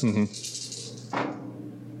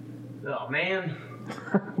 Oh man.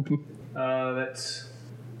 That's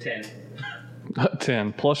 10.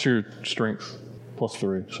 10 plus your strength plus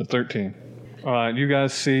 3, so 13. You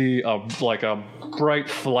guys see a bright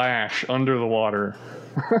flash under the water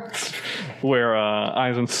where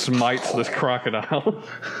Eisen smites this crocodile.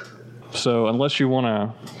 So unless you want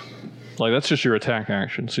to, that's just your attack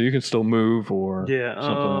action, so you can still move or something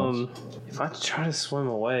else. If I try to swim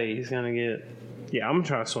away, he's gonna get. Yeah, I'm gonna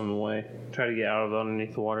try to swim away. Try to get out of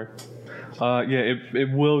underneath the water. Yeah,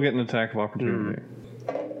 it will get an attack of opportunity.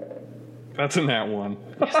 That's in that one.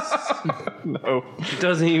 Yes. No. It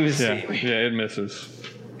doesn't even see me. Yeah, it misses.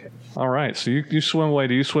 Okay. All right, so you swim away.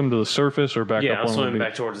 Do you swim to the surface or back up on the beach? Yeah, I'm swimming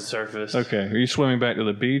back towards the surface. Okay. Are you swimming back to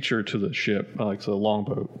the beach or to the ship, like to the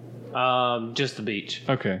longboat? Just the beach.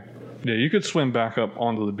 Okay. Yeah, you could swim back up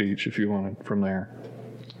onto the beach if you wanted from there.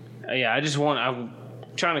 Yeah, I'm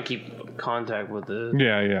trying to keep contact with the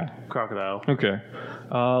Yeah. crocodile. Okay.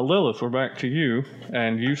 Lilith, we're back to you,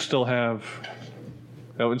 and you still have...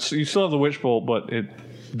 you still have the witch bolt, but it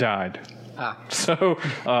died. So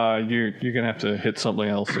you're going to have to hit something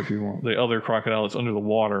else if you want. The other crocodile that's under the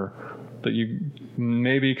water that you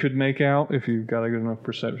maybe could make out if you got a good enough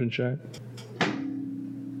perception check.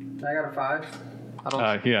 I got a 5.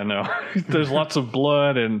 Yeah, no. There's lots of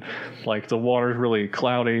blood and the water's really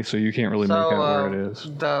cloudy, so you can't really make out where it is.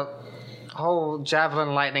 The whole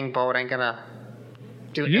javelin lightning bolt ain't gonna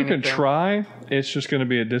do anything. You can try. It's just going to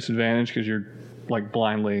be a disadvantage because you're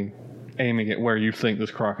blindly aiming at where you think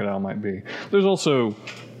this crocodile might be. There's also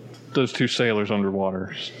those 2 sailors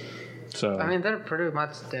underwater. So I mean, they're pretty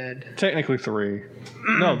much dead. Technically 3.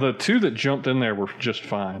 No, the 2 that jumped in there were just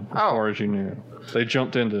fine, as far as you knew. They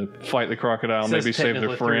jumped in to fight the crocodile, maybe save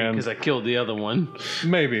their friend. Because I killed the other one.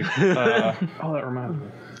 Maybe. That reminds me.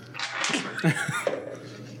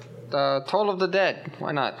 The Toll of the Dead.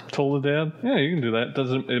 Why not? Toll the Dead? Yeah, you can do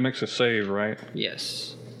that. It makes a save, right?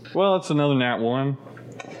 Yes. Well, it's another nat 1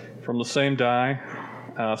 from the same die,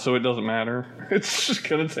 so it doesn't matter. It's just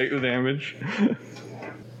going to take the damage.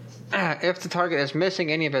 If the target is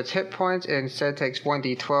missing any of its hit points, it instead takes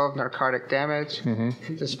 1d12 narcotic damage.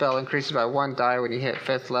 Mm-hmm. The spell increases by 1 die when you hit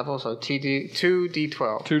 5th level, so 2d12.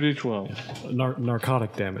 2d12.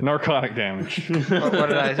 Narcotic damage. Narcotic damage. What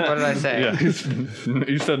did I say? Yeah,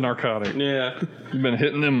 you said narcotic. Yeah. You've been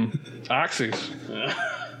hitting them oxys.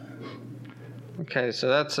 Okay, so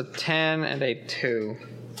that's a 10 and a 2.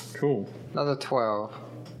 Cool. Another 12. I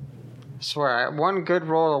swear, 1 good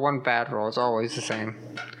roll or 1 bad roll is always the same.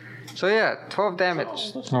 So yeah, 12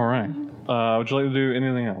 damage. All right. Would you like to do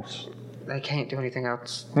anything else? I can't do anything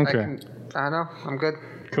else. Okay. I know. I'm good.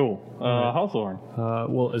 Cool. Hawthorne.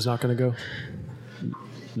 Well, it's not going to go.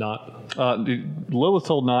 Not. Lilith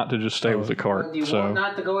told not to just stay with the cart. Do you so want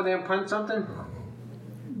not to go in there and punch something?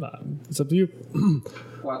 It's up to you.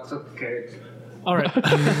 What's okay? All right.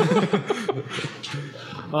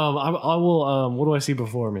 I will. What do I see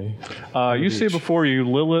before me? You see before you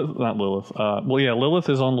Lilith, not Lilith. Lilith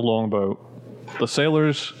is on the longboat. The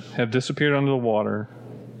sailors have disappeared under the water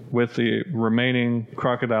with the remaining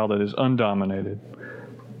crocodile that is undominated.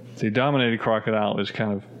 The dominated crocodile is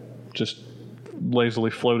kind of just lazily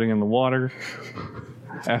floating in the water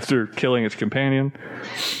after killing its companion.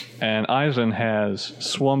 And Eisen has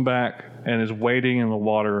swum back and is wading in the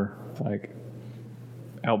water,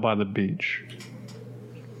 out by the beach.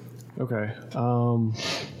 Okay. So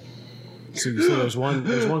you say there's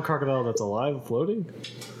one crocodile that's alive floating?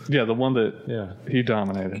 Yeah, the one that he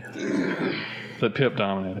dominated. That Pip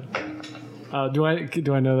dominated. Do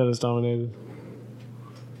I know that it's dominated?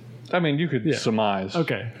 I mean, you could surmise.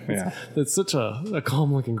 Okay. Yeah. It's such a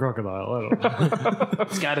calm looking crocodile. I don't know.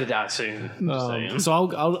 It's got to die soon. I'm just saying. So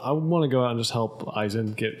I want to go out and just help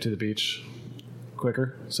Eisen get to the beach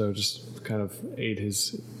quicker. So just kind of aid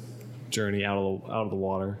his journey out of the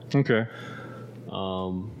water. Okay.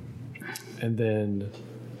 And then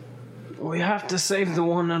We have to save the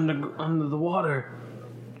one under the water.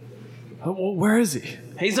 Where is he?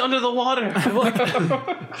 He's under the water.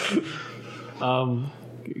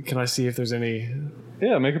 Can I see if there's any?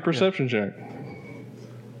 Yeah, make a perception check.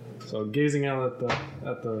 So gazing out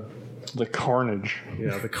at The carnage.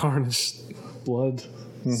 the carnage, blood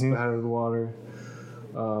spattered water.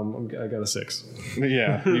 I got a 6.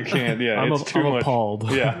 Yeah, you can't. Yeah, I'm it's too much.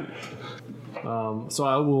 appalled. Yeah. So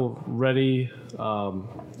I will ready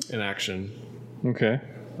an action. Okay.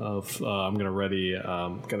 I'm gonna ready.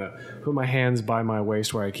 Gonna put my hands by my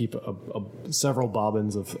waist where I keep several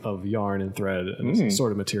bobbins of yarn and thread and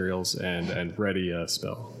assorted materials and ready a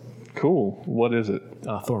spell. Cool. What is it?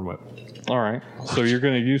 Thorn whip. All right. So you're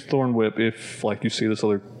going to use Thorn Whip if, like, you see this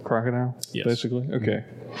other crocodile? Yes. Basically? Okay.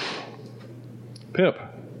 Pip.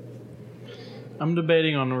 I'm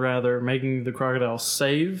debating on rather making the crocodile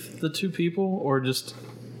save the two people or just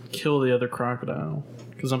kill the other crocodile.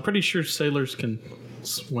 Because I'm pretty sure sailors can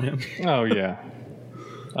swim. Oh, yeah.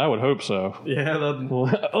 I would hope so. Yeah,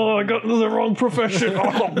 Oh, I got into the wrong profession.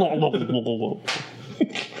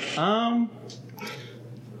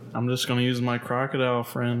 I'm just going to use my crocodile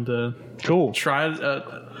friend to Cool. try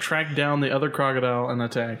track down the other crocodile and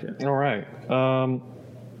attack it. All right.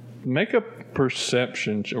 Make a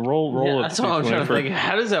perception. Roll Yeah, a that's what I'm D20 trying to for- think.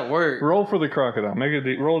 How does that work? Roll for the crocodile.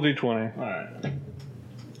 Roll a D20. All right.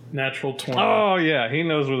 Natural 20. Oh, yeah. He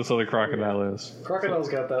knows where this other crocodile is. Crocodile's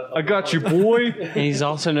got that. I got you, boy. And he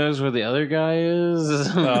also knows where the other guy is.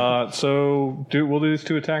 So we'll do these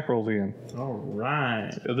 2 attack rolls again. All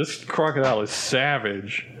right. This crocodile is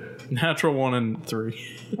savage. Natural 1 and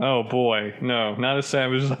 3. Oh boy, no, not as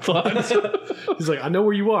savage as I thought. He's like, I know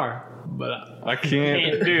where you are, but I can't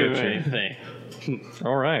Can't do hit you. anything.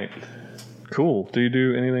 All right, cool. Do you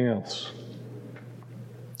do anything else?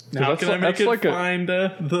 Now that's can I like- make that's it like a- find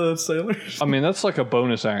the sailors? I mean, that's like a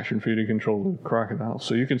bonus action for you to control the crocodile,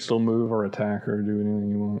 so you can still move or attack or do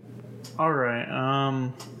anything you want. All right.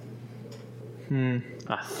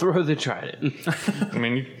 I throw the trident. I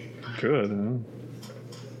mean, you could. Huh?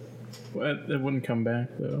 It wouldn't come back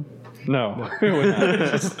though. No, it would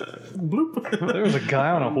not. Bloop. There was a guy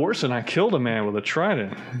on a horse, and I killed a man with a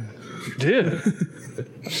trident. You did.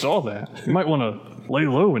 I saw that. You might want to lay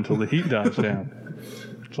low until the heat dies down.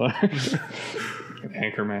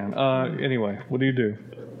 Anchorman. Anyway, what do you do?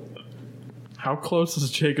 How close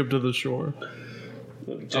is Jacob to the shore?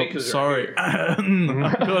 Jacob's Sorry. How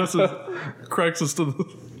close is Cruxus to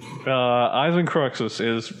the... Eisen Cruxus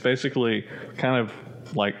is basically kind of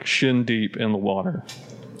like shin deep in the water.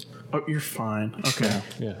 Oh, you're fine. Okay.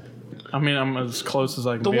 yeah. I mean, I'm as close as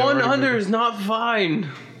I can The be. one already. under is not fine.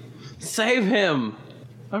 Save him.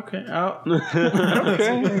 Okay.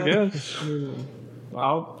 Okay, I guess.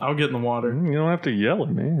 I'll get in the water. You don't have to yell at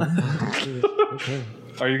me. Okay.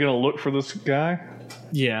 Are you going to look for this guy?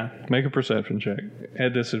 Yeah. Make a perception check.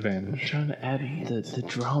 At disadvantage. Trying to add the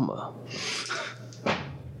drama.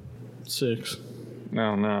 6.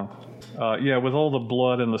 No. Yeah, with all the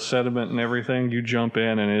blood and the sediment and everything, you jump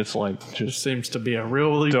in and it's like This just seems to be a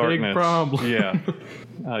really darkness. big problem.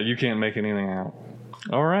 Yeah. You can't make anything out.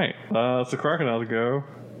 All right. It's the crocodile to go.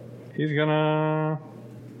 He's gonna...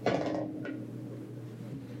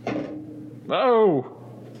 Oh!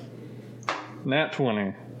 Nat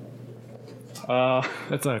 20.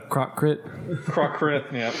 That's a croc crit. Croc crit,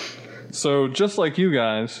 yep. So just like you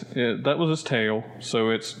guys, that was his tail. So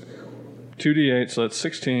it's 2d8, so that's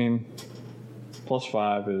 16 plus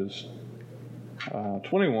 5 is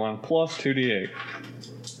 21 plus 2d8.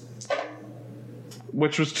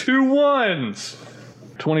 Which was 2 1s!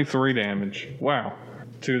 23 damage. Wow.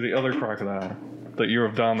 To the other crocodile that you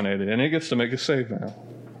have dominated. And it gets to make a save now.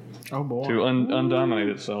 Oh boy. To undominate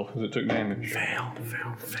itself because it took damage. Fail.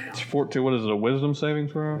 It's 14. What is it, a wisdom saving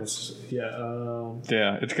throw? Yeah.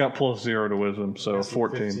 Yeah, it's got +0 to wisdom, so That's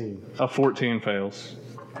 14. 15. A 14 fails.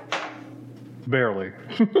 Barely.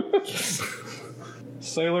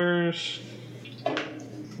 Sailors.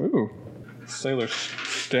 Ooh. Sailors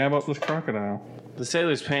stab up this crocodile. The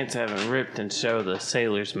sailor's pants haven't ripped and show the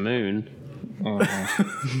sailor's moon.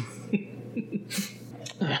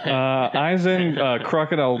 Eisen,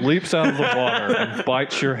 crocodile leaps out of the water and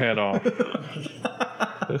bites your head off.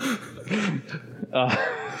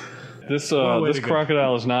 This to go.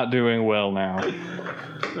 crocodile is not doing well now.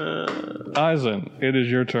 Eisen, it is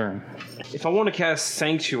your turn. If I want to cast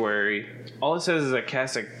Sanctuary, all it says is I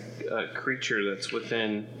cast a creature that's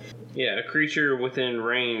within... Yeah, a creature within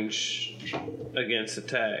range against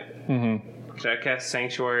attack. Mm-hmm. Should I cast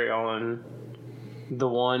Sanctuary on the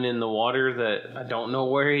one in the water that I don't know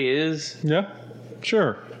where he is? Yeah,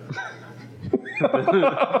 sure.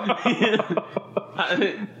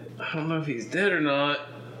 I don't know if he's dead or not.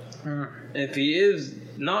 If he is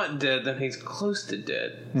not dead, then he's close to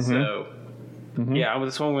dead. So, yeah,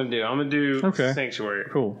 that's what I'm going to do. I'm going to do Okay. Sanctuary.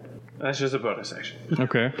 Cool. That's just a bonus action.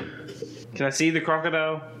 Okay. Can I see the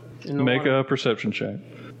crocodile? In the Make water? a perception check.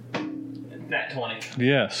 Nat 20.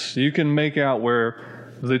 Yes, you can make out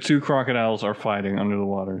where the two crocodiles are fighting under the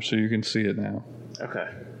water, so you can see it now. Okay.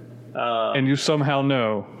 And you somehow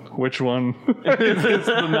know which one is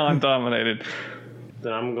the non-dominated.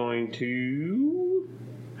 Then I'm going to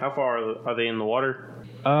How far are they in the water?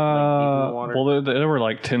 Water? Well, they were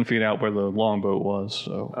like 10 feet out where the longboat was.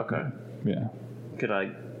 So Okay. yeah, Could I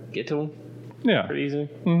get to them yeah. pretty easy?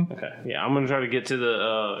 Okay. Yeah, I'm gonna try to get to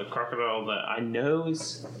the crocodile that I know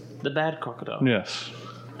is the bad crocodile. Yes,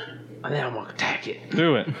 And then I'm gonna attack it.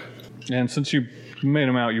 do it. And since you made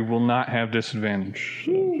them out, you will not have disadvantage.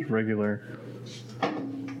 So just regular.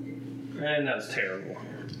 And that's terrible.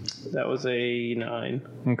 That was a 9.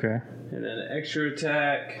 Okay. And then an extra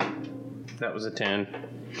attack. That was a 10.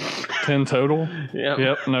 10 total? Yep.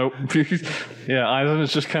 Yep, nope. Yeah, Eisen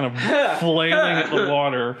is just kind of flailing at the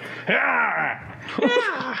water.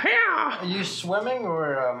 Are you swimming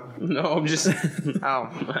or No, I'm just. Oh,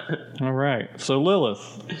 All right, so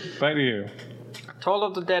Lilith, back to you. Toll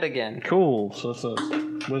of the Dead again. Cool, so it's a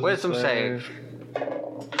Wisdom save.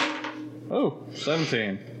 Oh,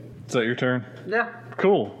 17. Is that your turn? Yeah.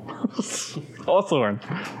 Cool. Hawthorne.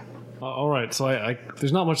 All right, so I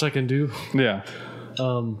there's not much I can do, Yeah.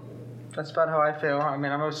 That's about how I feel. I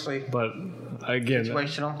mean, I'm mostly but again,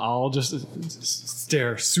 situational. I'll just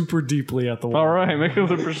stare super deeply at the wall. All right, make a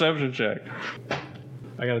perception check.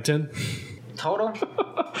 I got a 10. Total?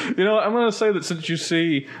 You know, I'm going to say that since you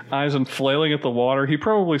see Eisen flailing at the water, he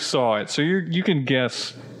probably saw it. So you can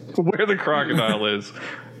guess where the crocodile is.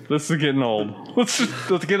 This is getting old. Let's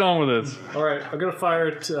get on with this. All right, I'm gonna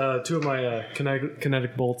fire 2 of my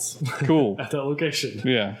kinetic bolts Cool. at that location.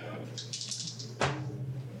 Yeah.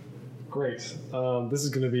 Great. This is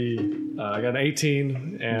gonna be I got an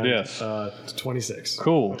 18 and Yes. 26.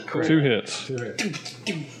 Cool. 2 hits. 2 hits.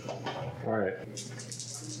 All right.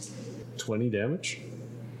 20 damage.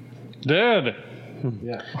 Dead.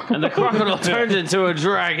 Yeah. And the crocodile turns into a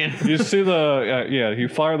dragon. You see you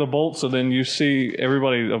fire the bolts, and then you see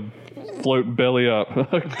everybody float belly up,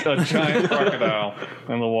 a giant crocodile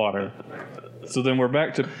in the water. So then we're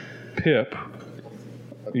back to Pip.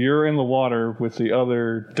 You're in the water with the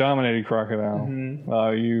other dominating crocodile.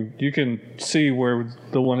 You can see where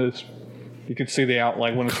the one is. You can see the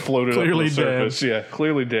outline when it's floated up to Clearly the surface. Yeah,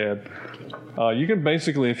 clearly dead. You can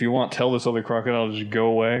basically, if you want, tell this other crocodile to just go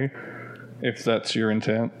away, if that's your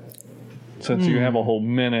intent. Since you have a whole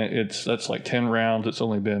minute, that's like 10 rounds. It's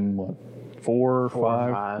only been, what, 4 or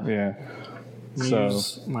 5? Yeah. So,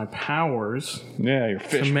 Use my powers yeah, your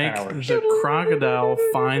fish to make powers. the crocodile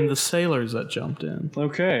find the sailors that jumped in.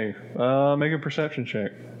 Okay, make a perception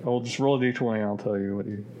check. I'll just roll a d20 and I'll tell you what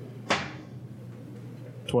you...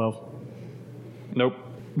 12. Nope.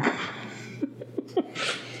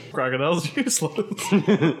 Crocodile's useless.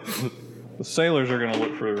 The sailors are going to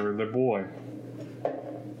look for their boy.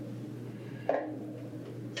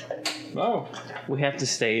 Oh. We have to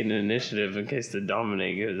stay in the initiative in case the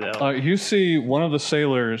Dominic goes out. You see one of the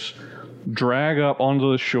sailors drag up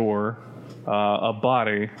onto the shore a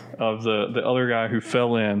body of the other guy who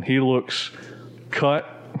fell in. He looks cut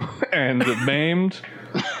and maimed,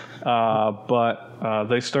 but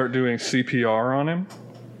they start doing CPR on him.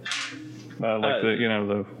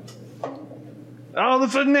 Oh,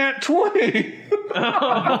 that's a nat 20!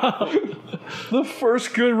 The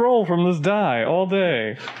first good roll from this die all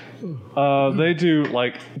day. They do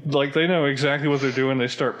like they know exactly what they're doing. They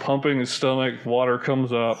start pumping his stomach. Water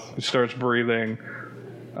comes up. He starts breathing,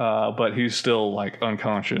 but he's still like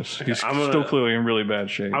unconscious. He's still clearly in really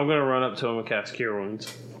bad shape. I'm gonna run up to him and cast Cure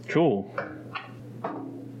Wounds. Cool.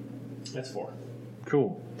 That's 4.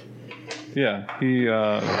 Cool. Yeah, he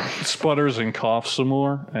sputters and coughs some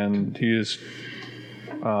more, and he is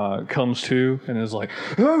comes to and is like,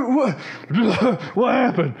 oh, what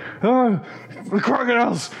happened? The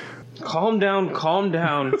crocodiles. Calm down.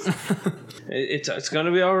 It's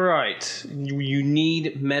gonna be all right. You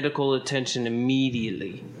need medical attention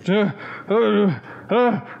immediately.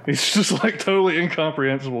 He's just like totally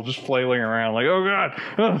incomprehensible, just flailing around like, oh god.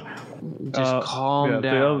 Just calm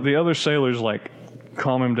down. The other sailors like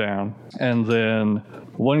calm him down, and then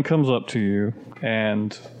one comes up to you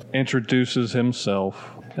and introduces himself.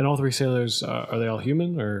 And all 3 sailors, are they all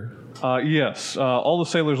human or? Yes, all the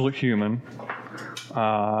sailors look human.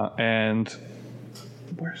 And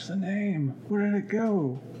where's the name? Where did it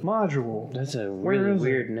go? Module. That's a Where really is it?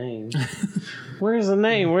 weird name. Where's the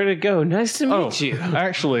name? Where'd it go? Nice to meet you.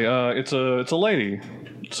 Actually, it's a lady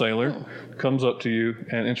sailor. Comes up to you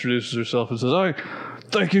and introduces herself and says, "Oh,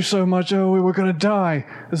 thank you so much. Oh, we were gonna die.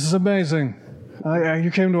 This is amazing. You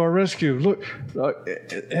came to our rescue. Look,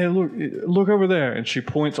 hey, look over there." And she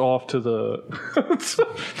points off to the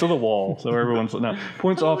to the wall, so everyone's now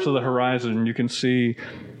points off to the horizon. And you can see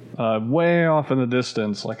way off in the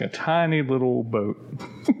distance, like a tiny little boat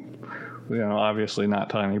obviously not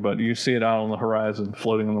tiny, but you see it out on the horizon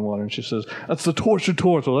floating in the water. And she says, "That's the tortured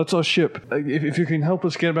turtle. That's our ship. If you can help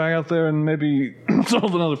us get back out there and maybe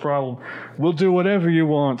solve another problem, we'll do whatever you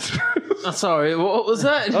want." Sorry, what was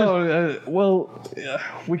that?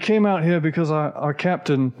 We came out here because our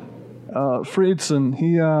captain, Friedson,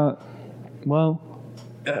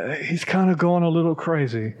 he's kind of gone a little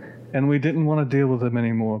crazy, and we didn't want to deal with him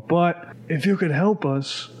anymore. But if you could help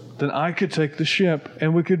us, then I could take the ship,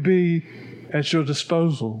 and we could be at your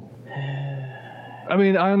disposal. I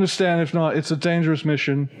mean, I understand if not, it's a dangerous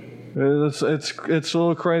mission. It's a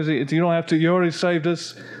little crazy. You don't have to. You already saved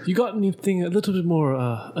us. You got anything a little bit more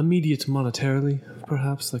immediate monetarily,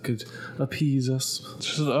 perhaps, that could appease us?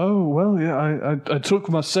 She says, I took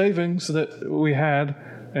my savings that we had,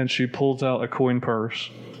 and she pulls out a coin purse.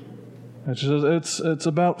 And she says, it's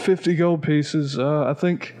about 50 gold pieces, I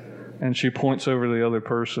think. And she points over to the other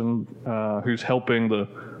person who's helping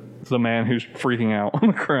the man who's freaking out on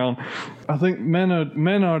the ground. I think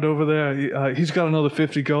Menard over there, he's got another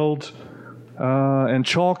 50 gold. And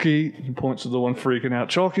Chalky, he points to the one freaking out.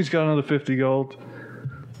 Chalky's got another 50 gold.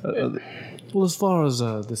 Well, as far as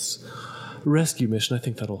this rescue mission, I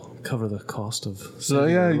think that'll cover the cost of... So,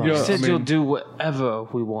 You said you'll do whatever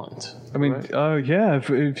we want. I mean, right?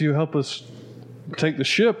 If you help us take the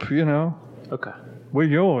ship, Okay. we're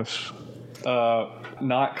yours.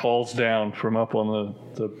 Knot calls down from up on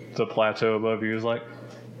the plateau above you. He's like,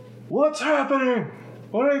 "What's happening?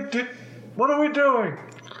 What are we doing?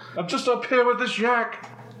 I'm just up here with this yak."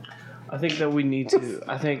 I think that we need to.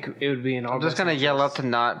 I think it would be an. I'm just gonna yell up to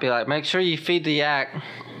Knot, be like, "Make sure you feed the yak."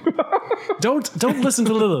 Don't listen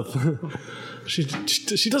to Lilith.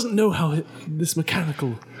 She doesn't know how this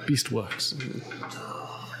mechanical beast works.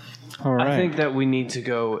 All right. I think that we need to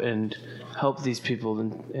go and help these people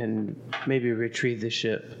and maybe retrieve the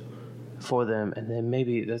ship for them, and then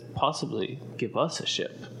maybe possibly give us a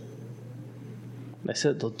ship. I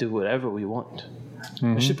said they'll do whatever we want.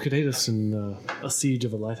 A ship could aid us in a siege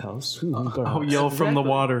of a lighthouse. I'll yell from the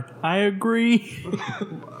water. I agree.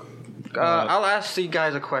 I'll ask you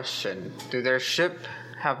guys a question. Do their ship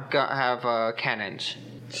have cannons?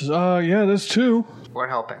 Yeah, there's two. We're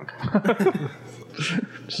helping.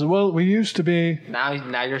 So, well, we used to be.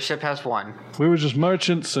 Now your ship has one. We were just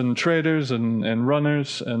merchants and traders and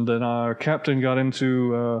runners, and then our captain got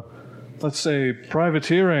into, let's say,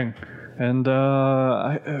 privateering. And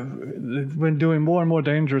I've been doing more and more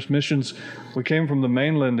dangerous missions. We came from the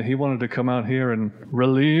mainland. He wanted to come out here and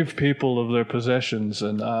relieve people of their possessions,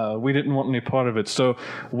 and we didn't want any part of it. So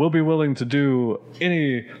we'll be willing to do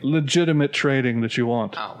any legitimate trading that you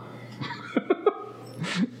want. Oh.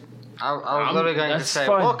 I was literally going to say,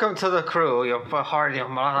 fine. "Welcome to the crew, you hardy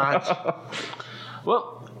Maharaj."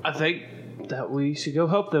 Well, I think that we should go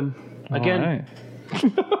help them again. All right.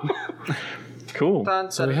 Cool.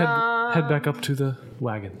 So we head back up to the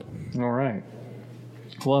wagon. All right.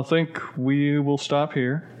 Well, I think we will stop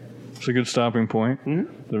here. It's a good stopping point.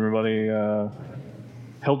 Mm-hmm. Everybody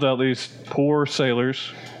helped out these poor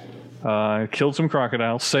sailors, killed some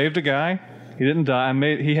crocodiles, saved a guy. He didn't die.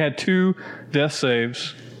 He had 2 death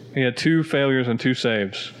saves. He had 2 failures and 2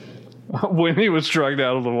 saves when he was dragged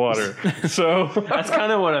out of the water. So That's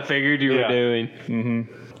kind of what I figured you were doing. Mm-hmm.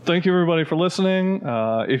 Thank you, everybody, for listening.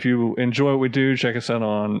 If you enjoy what we do, check us out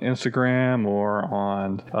on Instagram or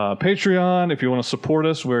on Patreon. If you want to support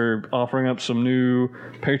us, we're offering up some new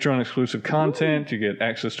Patreon-exclusive content. You get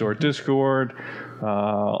access to our Discord,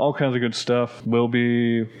 all kinds of good stuff. We'll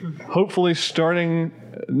be hopefully starting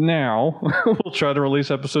now. We'll try to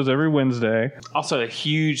release episodes every Wednesday. Also, a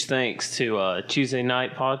huge thanks to Tuesday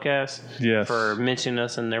Night Podcast for mentioning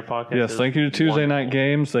us in their podcast. Yes, thank you to Tuesday Night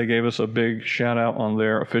Games. They gave us a big shout out on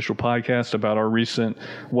their official podcast about our recent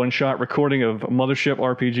one-shot recording of Mothership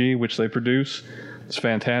RPG, which they produce. It's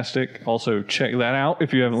fantastic. Also, check that out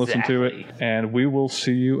if you haven't listened to it. And we will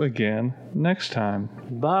see you again next time.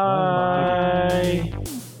 Bye.